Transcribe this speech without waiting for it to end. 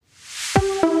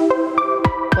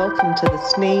Welcome to the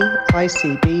SNEE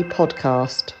ICB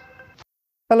podcast.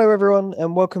 Hello, everyone,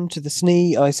 and welcome to the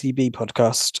SNEE ICB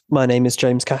podcast. My name is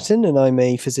James.catton, and I'm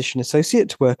a physician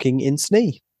associate working in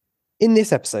SNEE. In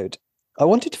this episode, I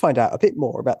wanted to find out a bit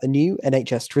more about the new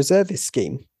NHS Reservist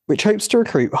scheme, which hopes to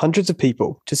recruit hundreds of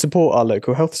people to support our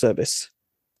local health service.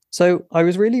 So I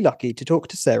was really lucky to talk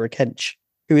to Sarah Kench,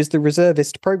 who is the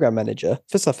Reservist Programme Manager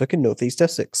for Suffolk and North East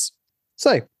Essex.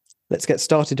 So let's get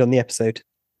started on the episode.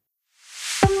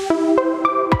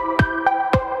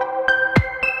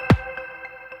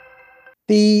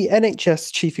 The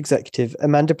NHS Chief Executive,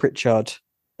 Amanda Pritchard,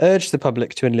 urged the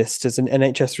public to enlist as an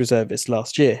NHS reservist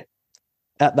last year.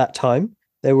 At that time,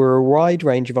 there were a wide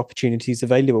range of opportunities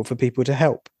available for people to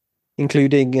help,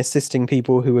 including assisting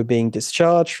people who were being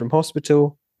discharged from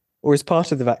hospital or as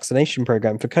part of the vaccination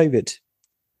programme for COVID.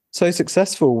 So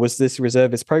successful was this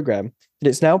reservist programme that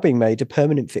it's now being made a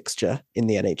permanent fixture in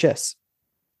the NHS.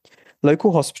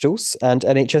 Local hospitals and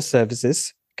NHS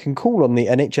services can call on the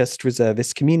NHS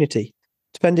reservist community,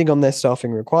 depending on their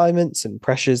staffing requirements and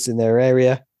pressures in their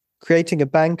area, creating a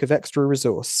bank of extra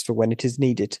resource for when it is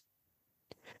needed.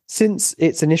 Since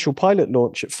its initial pilot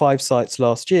launch at 5 sites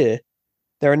last year,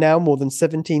 there are now more than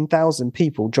 17,000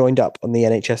 people joined up on the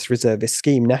NHS Reservist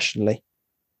scheme nationally.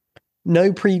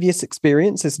 No previous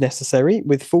experience is necessary,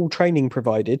 with full training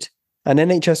provided, and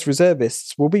NHS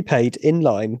reservists will be paid in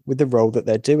line with the role that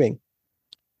they're doing.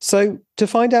 So, to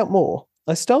find out more,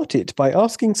 I started by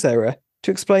asking Sarah to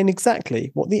explain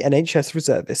exactly what the NHS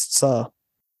reservists are.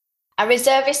 Our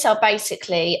reservists are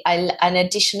basically an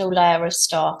additional layer of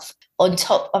staff on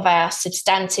top of our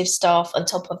substantive staff, on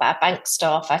top of our bank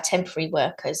staff, our temporary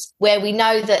workers, where we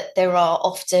know that there are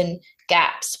often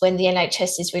gaps. When the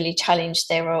NHS is really challenged,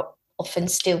 there are often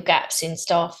still gaps in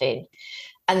staffing.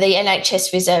 And the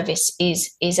NHS Reservist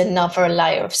is another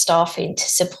layer of staffing to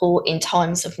support in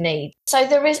times of need. So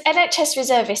the NHS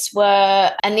Reservists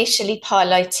were initially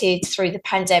piloted through the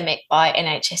pandemic by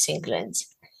NHS England.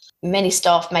 Many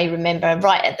staff may remember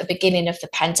right at the beginning of the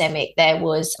pandemic, there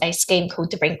was a scheme called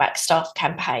the Bring Back Staff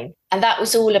campaign. And that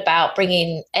was all about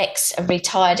bringing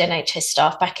retired NHS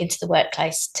staff back into the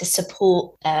workplace to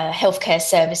support healthcare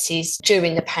services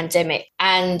during the pandemic.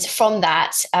 And from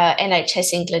that,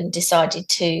 NHS England decided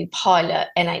to pilot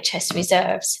NHS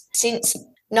Reserves. Since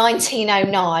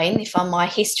 1909, if my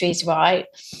history is right,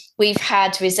 we've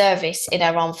had reservists in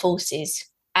our armed forces,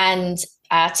 and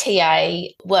our TA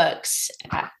works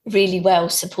really well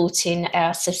supporting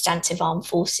our substantive armed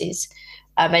forces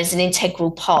as an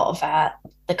integral part of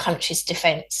the country's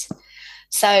defence.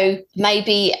 So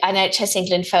maybe NHS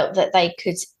England felt that they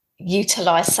could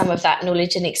utilise some of that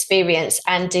knowledge and experience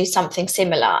and do something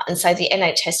similar. And so the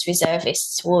NHS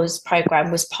Reservists programme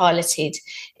was piloted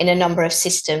in a number of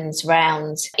systems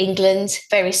around England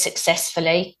very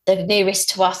successfully. The nearest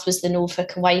to us was the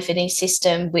Norfolk and Waveney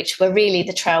system, which were really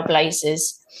the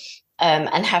trailblazers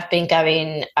and have been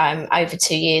going over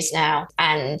 2 years now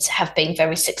and have been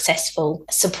very successful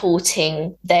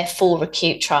supporting their 4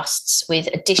 acute trusts with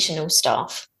additional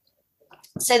staff.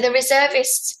 So the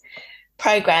reservist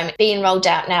programme being rolled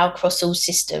out now across all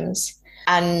systems,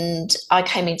 and I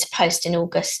came into post in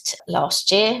August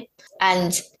last year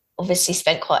and obviously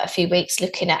spent quite a few weeks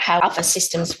looking at how other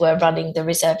systems were running the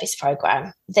reservist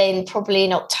programme. Then probably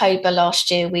in October last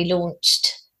year we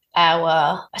launched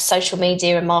our social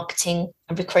media and marketing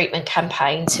and recruitment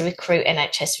campaign to recruit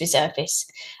NHS reservists.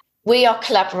 We are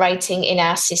collaborating in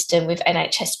our system with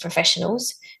NHS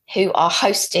professionals who are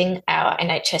hosting our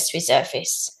NHS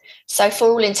reservists. So for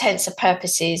all intents and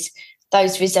purposes,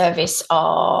 those reservists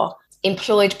are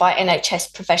employed by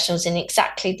NHS professionals in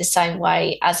exactly the same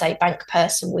way as a bank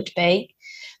person would be.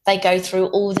 They go through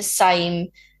all the same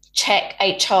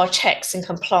HR checks and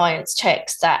compliance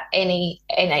checks that any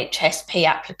NHSP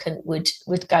applicant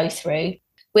would go through.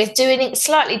 We're doing it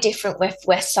slightly different with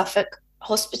West Suffolk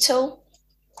Hospital.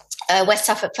 West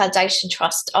Suffolk Foundation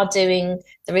Trust are doing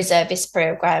the reservist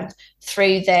programme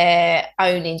through their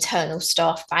own internal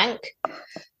staff bank.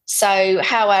 So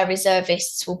how our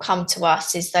reservists will come to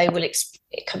us is they will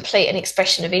complete an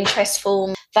expression of interest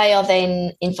form. They are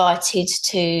then invited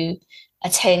to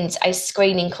attend a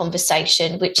screening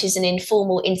conversation, which is an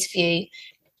informal interview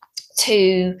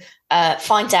to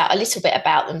find out a little bit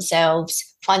about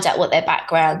themselves, find out what their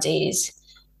background is,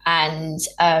 and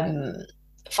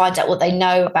find out what they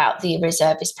know about the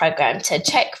reservist programme, to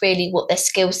check really what their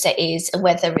skill set is and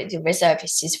whether the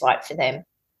reservist is right for them.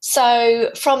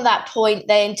 So from that point,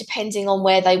 then, depending on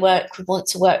where they would want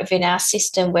to work within our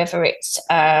system, whether it's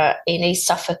in East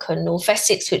Suffolk or North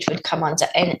Essex, which would come under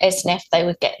SNEF, they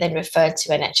would get then referred to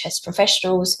NHS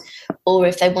professionals. Or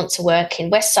if they want to work in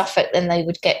West Suffolk, then they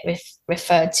would get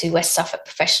referred to West Suffolk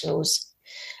professionals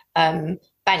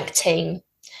bank team,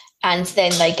 and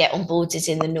then they get onboarded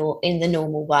in the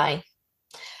normal way.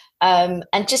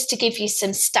 And just to give you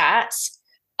some stats,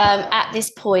 at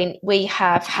this point, we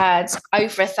have had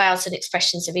over 1,000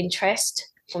 expressions of interest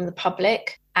from the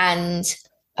public, and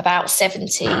about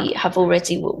 70 have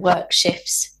already worked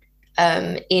shifts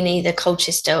in either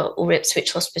Colchester or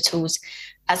Ipswich hospitals,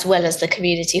 as well as the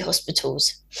community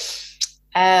hospitals.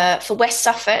 For West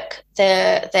Suffolk,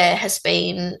 there has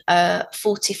been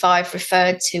 45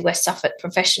 referred to West Suffolk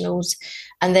professionals,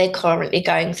 and they're currently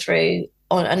going through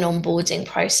on an onboarding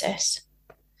process.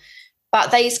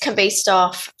 But these can be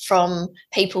staff from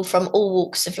people from all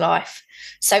walks of life.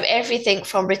 So everything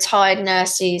from retired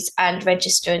nurses and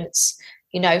registrants,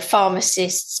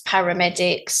 pharmacists,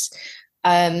 paramedics,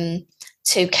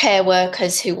 to care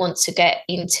workers who want to get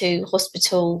into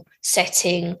hospital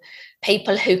setting,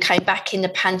 people who came back in the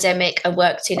pandemic and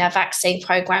worked in our vaccine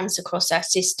programs across our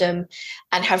system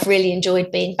and have really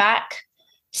enjoyed being back.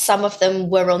 Some of them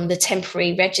were on the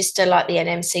temporary register, like the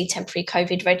NMC temporary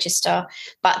COVID register,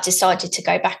 but decided to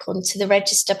go back onto the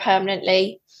register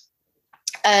permanently.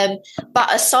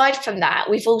 But aside from that,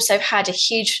 we've also had a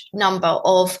huge number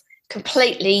of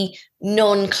completely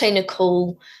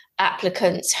non-clinical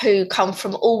applicants who come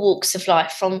from all walks of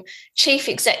life, from chief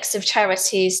execs of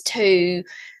charities to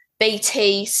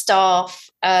BT staff,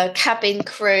 cabin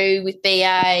crew with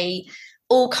BA,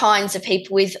 all kinds of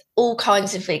people with all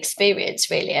kinds of experience,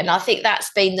 really. And I think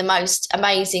that's been the most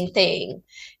amazing thing,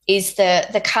 is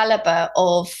the calibre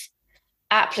of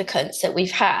applicants that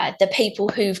we've had, the people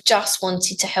who've just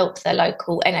wanted to help their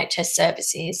local NHS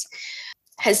services,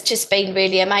 has just been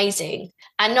really amazing.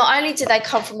 And not only do they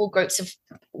come from all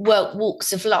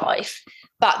walks of life,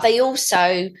 but they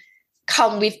also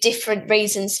come with different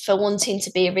reasons for wanting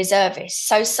to be a reservist.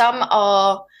 So some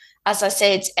are, as I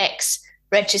said,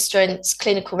 ex-registrants,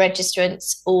 clinical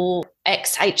registrants, or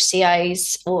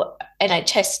ex-HCAs or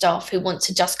NHS staff who want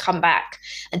to just come back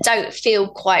and don't feel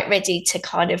quite ready to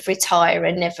kind of retire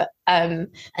and never and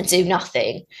do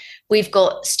nothing. We've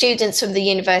got students from the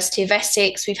University of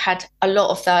Essex. We've had a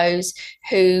lot of those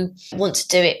who want to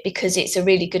do it because it's a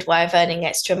really good way of earning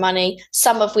extra money,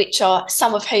 some of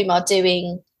whom are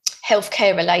doing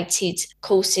healthcare related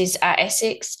courses at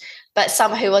Essex, but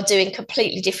some who are doing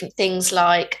completely different things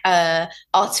like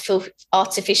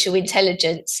artificial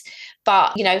intelligence,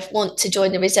 but want to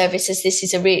join the reservists, as this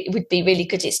is would be really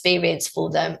good experience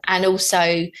for them, and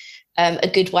also a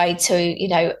good way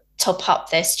to top up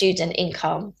their student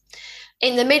income.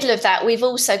 In the middle of that, we've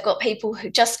also got people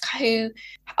who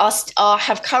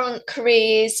have current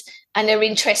careers and are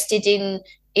interested in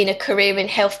a career in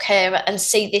healthcare and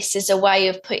see this as a way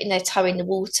of putting their toe in the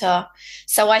water.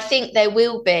 So I think I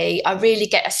really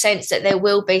get a sense that there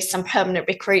will be some permanent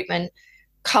recruitment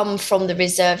come from the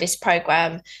reservist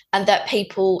programme, and that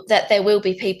there will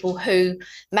be people who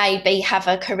maybe have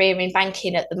a career in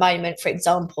banking at the moment, for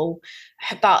example,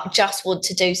 but just want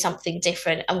to do something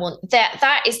different and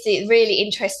that is the really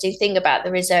interesting thing about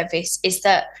the reservists, is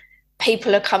that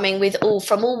people are coming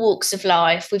from all walks of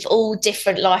life, with all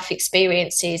different life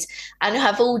experiences, and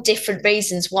have all different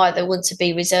reasons why they want to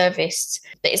be reservists.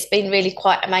 But it's been really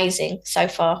quite amazing so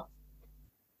far.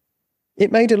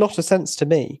 It made a lot of sense to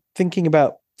me, thinking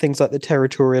about things like the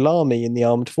Territorial Army in the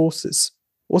Armed Forces,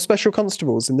 or Special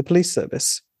Constables in the Police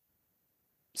Service.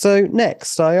 So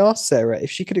next, I asked Sarah if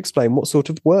she could explain what sort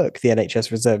of work the NHS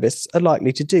reservists are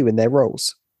likely to do in their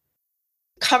roles.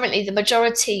 Currently, the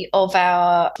majority of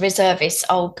our reservists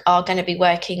are going to be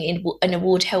working in an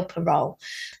ward helper role.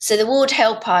 So the ward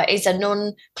helper is a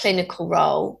non-clinical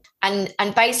role, and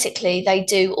basically they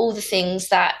do all the things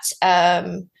that,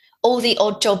 all the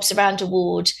odd jobs around a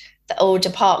ward or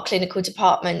clinical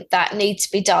department that need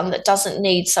to be done, that doesn't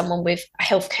need someone with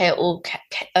healthcare or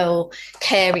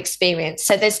care experience.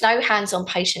 So there's no hands-on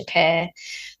patient care.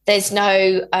 There's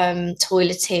no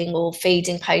toileting or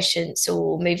feeding patients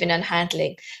or moving and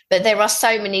handling. But there are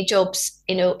so many jobs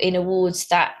in wards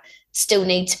that still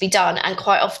need to be done. And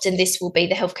quite often this will be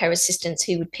the healthcare assistants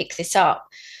who would pick this up.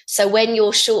 So when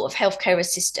you're short of healthcare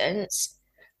assistants,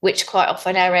 which quite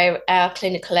often our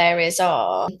clinical areas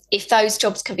are, if those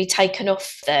jobs can be taken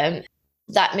off them,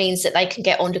 that means that they can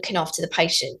get on looking after the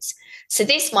patients. So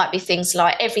this might be things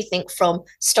like everything from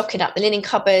stocking up the linen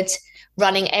cupboard,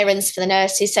 running errands for the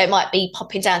nurses. So it might be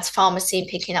popping down to pharmacy and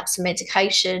picking up some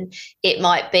medication. It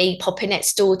might be popping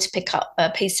next door to pick up a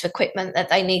piece of equipment that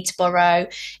they need to borrow.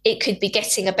 It could be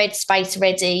getting a bed space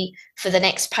ready for the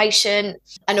next patient.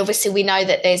 And obviously we know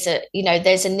that there's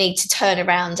a need to turn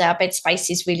around our bed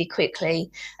spaces really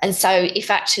quickly. And so if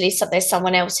actually there's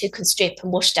someone else who can strip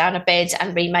and wash down a bed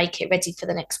and remake it ready for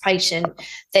the next patient,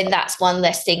 then that's one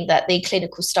less thing that the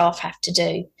clinical staff have to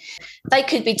do. They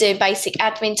could be doing basic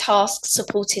admin tasks,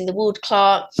 supporting the ward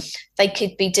clerk. They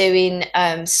could be doing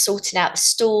sorting out the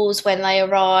stores when they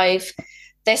arrive.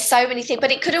 There's so many things,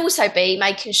 but it could also be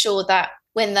making sure that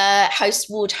when the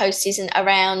ward host isn't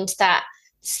around, that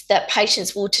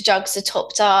patients' water jugs are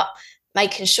topped up,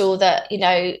 making sure that,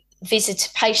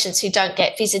 patients who don't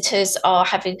get visitors are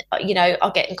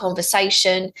getting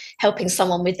conversation, helping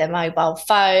someone with their mobile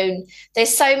phone.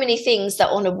 There's so many things that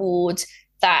on a ward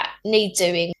that need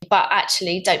doing, but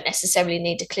actually don't necessarily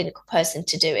need a clinical person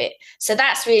to do it. So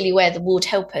that's really where the ward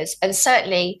helpers, and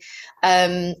certainly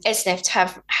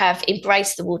SNEF have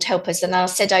embraced the ward helpers, and I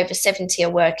said over 70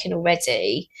 are working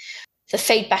already. The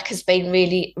feedback has been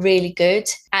really, really good.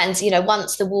 And,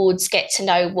 once the wards get to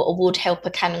know what a ward helper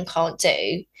can and can't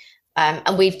do,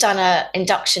 and we've done an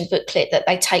induction booklet that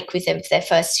they take with them for their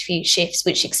first few shifts,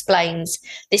 which explains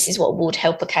this is what a ward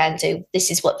helper can do,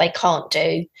 this is what they can't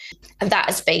do. And that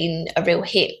has been a real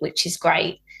hit, which is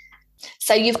great.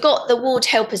 So you've got the ward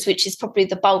helpers, which is probably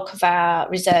the bulk of our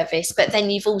reservists, but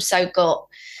then you've also got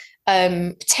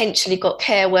potentially got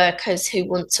care workers who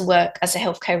want to work as a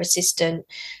healthcare assistant.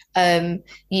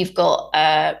 You've got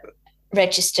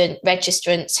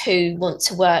registrants who want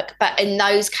to work, but in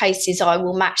those cases I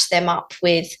will match them up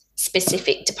with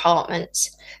specific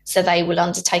departments, so they will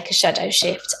undertake a shadow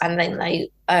shift and then they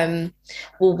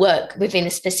will work within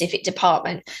a specific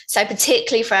department. So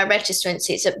particularly for our registrants,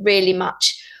 it's really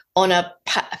much on a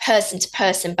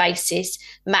person-to-person basis,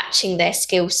 matching their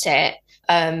skill set.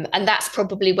 And that's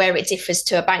probably where it differs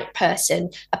to a bank person.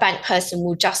 A bank person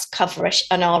will just cover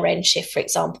an RN shift, for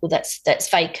example, that's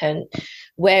vacant,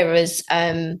 whereas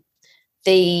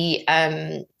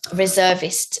the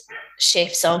reservist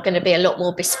shifts are going to be a lot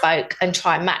more bespoke and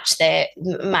try and match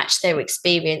their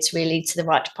experience really to the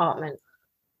right department.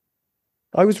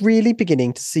 I was really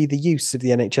beginning to see the use of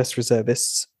the NHS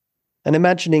reservists and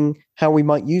imagining how we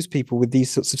might use people with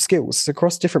these sorts of skills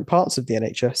across different parts of the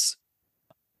NHS.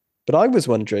 But I was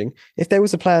wondering if there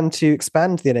was a plan to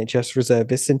expand the NHS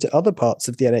reservists into other parts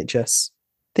of the NHS,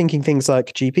 thinking things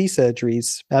like GP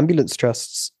surgeries, ambulance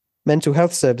trusts, mental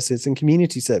health services and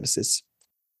community services.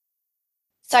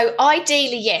 So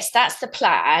ideally, yes, that's the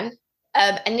plan.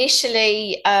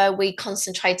 Initially, we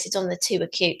concentrated on the 2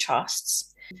 acute trusts,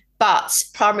 but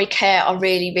primary care are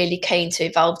really, really keen to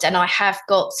evolve. And I have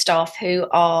got staff who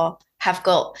have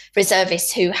got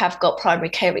reservists who have got primary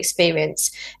care experience,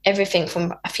 everything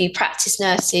from a few practice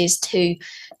nurses to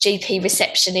GP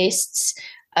receptionists.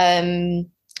 I've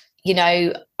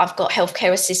got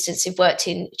healthcare assistants who've worked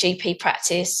in GP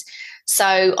practice.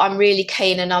 So I'm really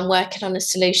keen, and I'm working on a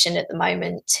solution at the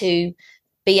moment to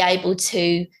be able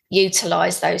to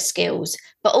utilise those skills,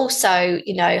 but also,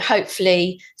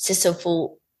 hopefully to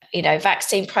support,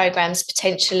 vaccine programmes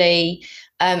potentially,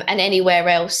 and anywhere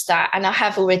else and I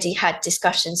have already had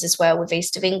discussions as well with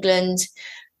East of England.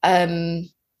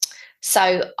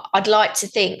 So I'd like to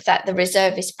think that the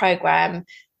reservist programme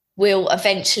will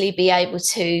eventually be able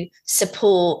to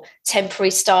support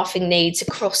temporary staffing needs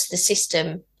across the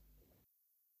system.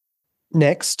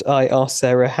 Next, I asked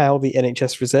Sarah how the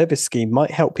NHS Reservist scheme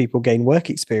might help people gain work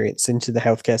experience into the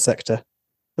healthcare sector,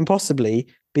 and possibly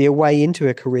be a way into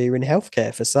a career in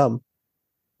healthcare for some.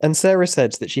 And Sarah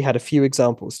said that she had a few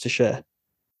examples to share.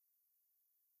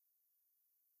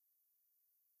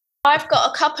 I've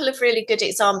got a couple of really good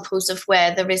examples of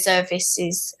where the reservist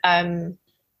is, the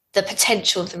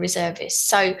potential of the reservist.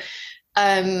 So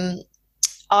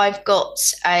I've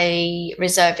got a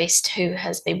reservist who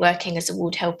has been working as a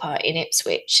ward helper in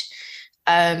Ipswich,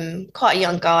 quite a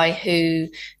young guy who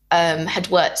had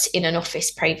worked in an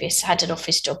office had an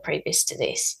office job previous to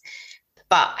this,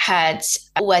 but had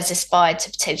always aspired to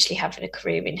potentially having a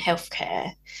career in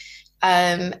healthcare.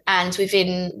 And we've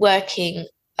been working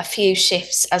a few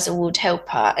shifts as a ward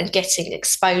helper and getting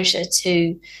exposure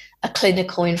to a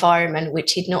clinical environment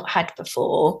which he'd not had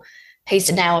before.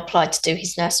 He's now applied to do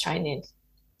his nurse training.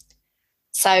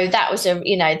 So that's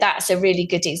a really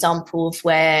good example of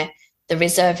where the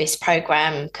reservist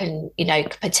programme can,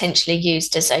 potentially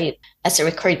used as a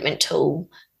recruitment tool,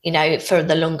 for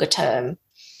the longer term.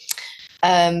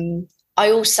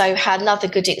 I also had another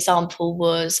good example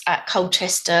was at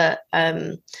Colchester.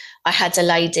 I had a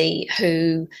lady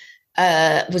who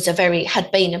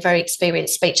had been a very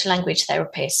experienced speech and language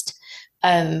therapist,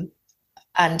 and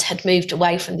had moved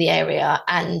away from the area,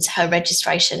 and her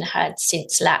registration had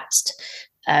since lapsed.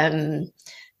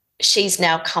 She's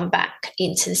now come back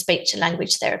into the speech and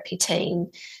language therapy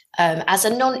team as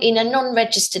in a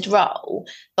non-registered role,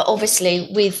 but obviously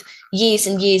with years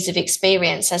and years of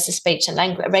experience as a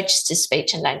registered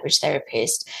speech and language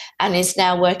therapist, and is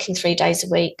now working 3 days a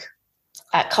week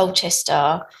at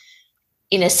Colchester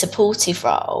in a supportive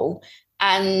role.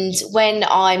 And when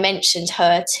I mentioned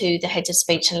her to the head of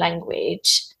speech and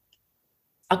language,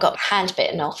 I got hand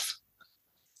bitten off,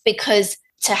 because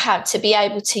to be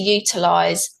able to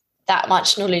utilise that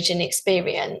much knowledge and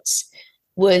experience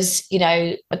was,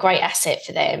 a great asset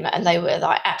for them. And they were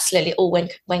like, absolutely,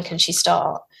 when can she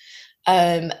start?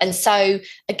 And so,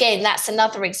 again, that's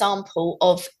another example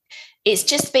of it's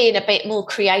just being a bit more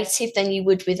creative than you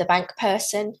would with a bank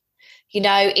person.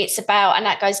 It's about, and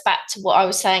that goes back to what I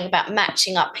was saying about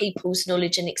matching up people's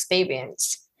knowledge and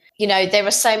experience. There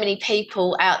are so many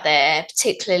people out there,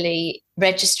 particularly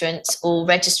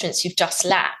registrants who've just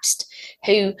lapsed,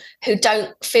 who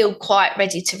don't feel quite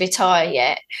ready to retire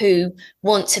yet, who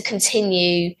want to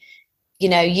continue,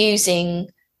 using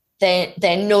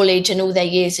their knowledge and all their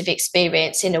years of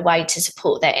experience in a way to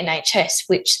support their NHS,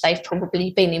 which they've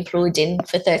probably been employed in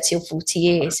for 30 or 40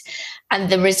 years. And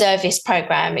the Reservist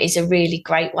programme is a really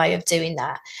great way of doing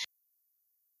that.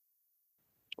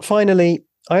 Finally,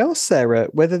 I asked Sarah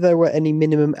whether there were any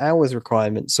minimum hours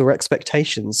requirements or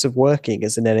expectations of working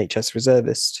as an NHS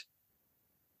reservist.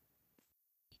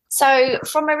 So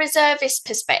from a reservist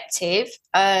perspective,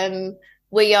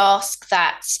 we ask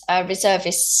that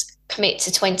reservists commit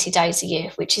to 20 days a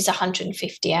year, which is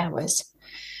 150 hours.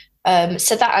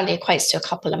 So that only equates to a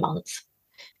couple a month.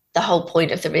 The whole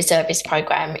point of the reservist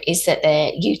programme is that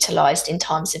they're utilised in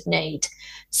times of need.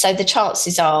 So the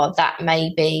chances are that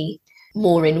may be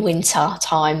more in winter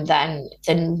time than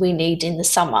we need in the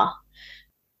summer.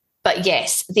 But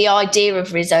yes, the idea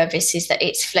of reservists is that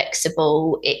it's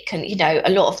flexible. It can, a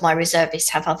lot of my reservists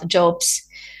have other jobs,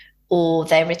 or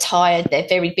they're retired, they're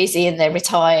very busy and they're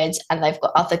retired and they've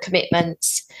got other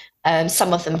commitments.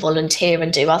 Some of them volunteer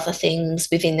and do other things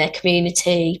within their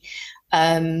community.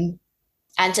 And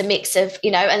a mix of,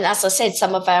 and as I said,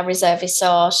 some of our reservists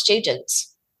are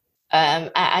students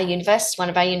at our university, one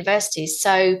of our universities.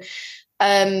 So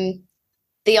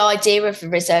the idea of the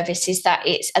reservist is that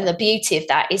and the beauty of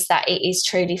that is that it is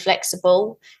truly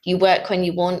flexible. You work when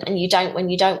you want and you don't when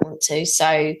you don't want to.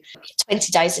 So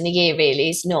 20 days in a year really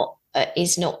is not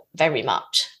very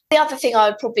much. The other thing I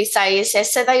would probably say is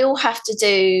so they all have to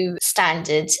do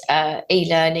standard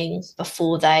e-learning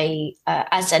before they,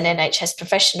 as an NHS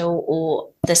professional, or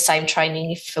the same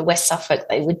training if for West Suffolk,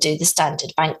 they would do the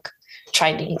standard bank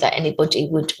training that anybody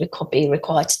would be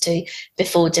required to do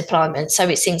before deployment. So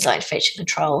it's things like infection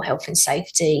control, health and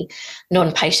safety,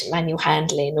 non-patient manual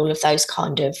handling, all of those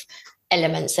kind of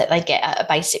elements that they get at a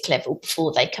basic level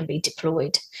before they can be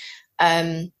deployed.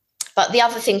 But the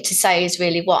other thing to say is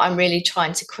really what I'm really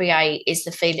trying to create is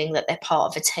the feeling that they're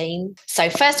part of a team. So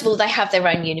first of all, they have their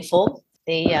own uniform,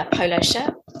 the polo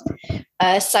shirt.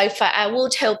 So for our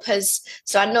ward helpers,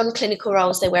 so our non-clinical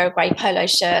roles, they wear a grey polo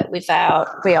shirt with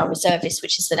We Are Reservists,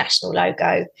 which is the national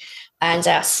logo, and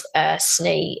our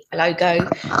SNEE logo.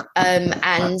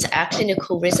 And our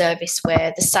clinical reservists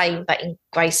wear the same, but in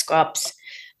grey scrubs,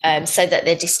 so that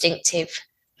they're distinctive,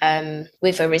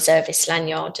 with a reservist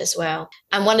lanyard as well.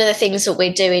 And one of the things that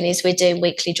we're doing is we're doing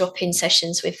weekly drop-in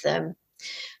sessions with them,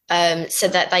 so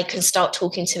that they can start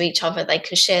talking to each other, they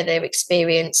can share their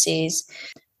experiences.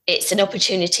 It's an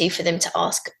opportunity for them to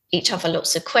ask each other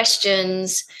lots of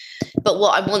questions. But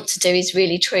what I want to do is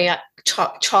really try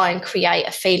and create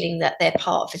a feeling that they're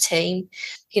part of a team.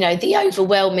 The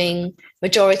overwhelming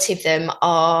majority of them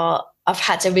have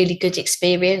had a really good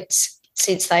experience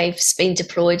since they've been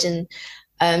deployed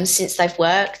and since they've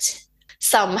worked.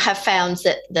 Some have found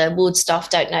that the ward staff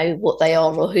don't know what they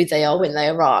are or who they are when they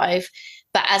arrive.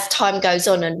 But as time goes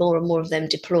on and more of them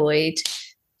deployed,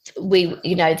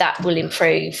 that will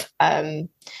improve. And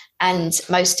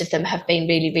most of them have been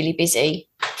really, really busy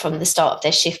from the start of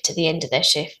their shift to the end of their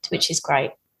shift, which is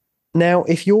great. Now,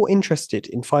 if you're interested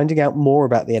in finding out more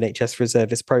about the NHS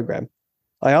Reservist programme,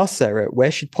 I asked Sarah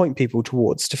where she'd point people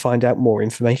towards to find out more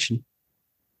information.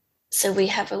 So we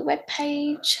have a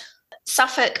webpage,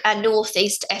 Suffolk and North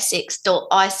East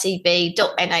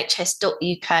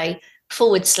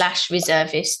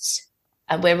Essex.icb.nhs.uk/reservists.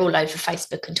 And we're all over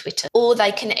Facebook and Twitter. Or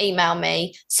they can email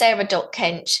me,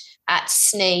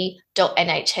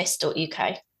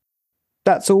 sarah.kench@snee.nhs.uk.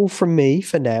 That's all from me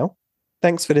for now.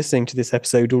 Thanks for listening to this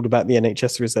episode all about the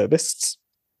NHS Reservists.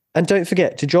 And don't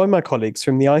forget to join my colleagues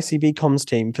from the ICB comms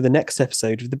team for the next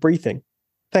episode of The Briefing.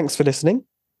 Thanks for listening,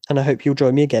 and I hope you'll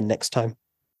join me again next time.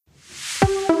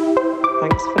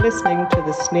 Thanks for listening to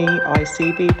the SNEE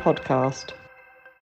ICB podcast.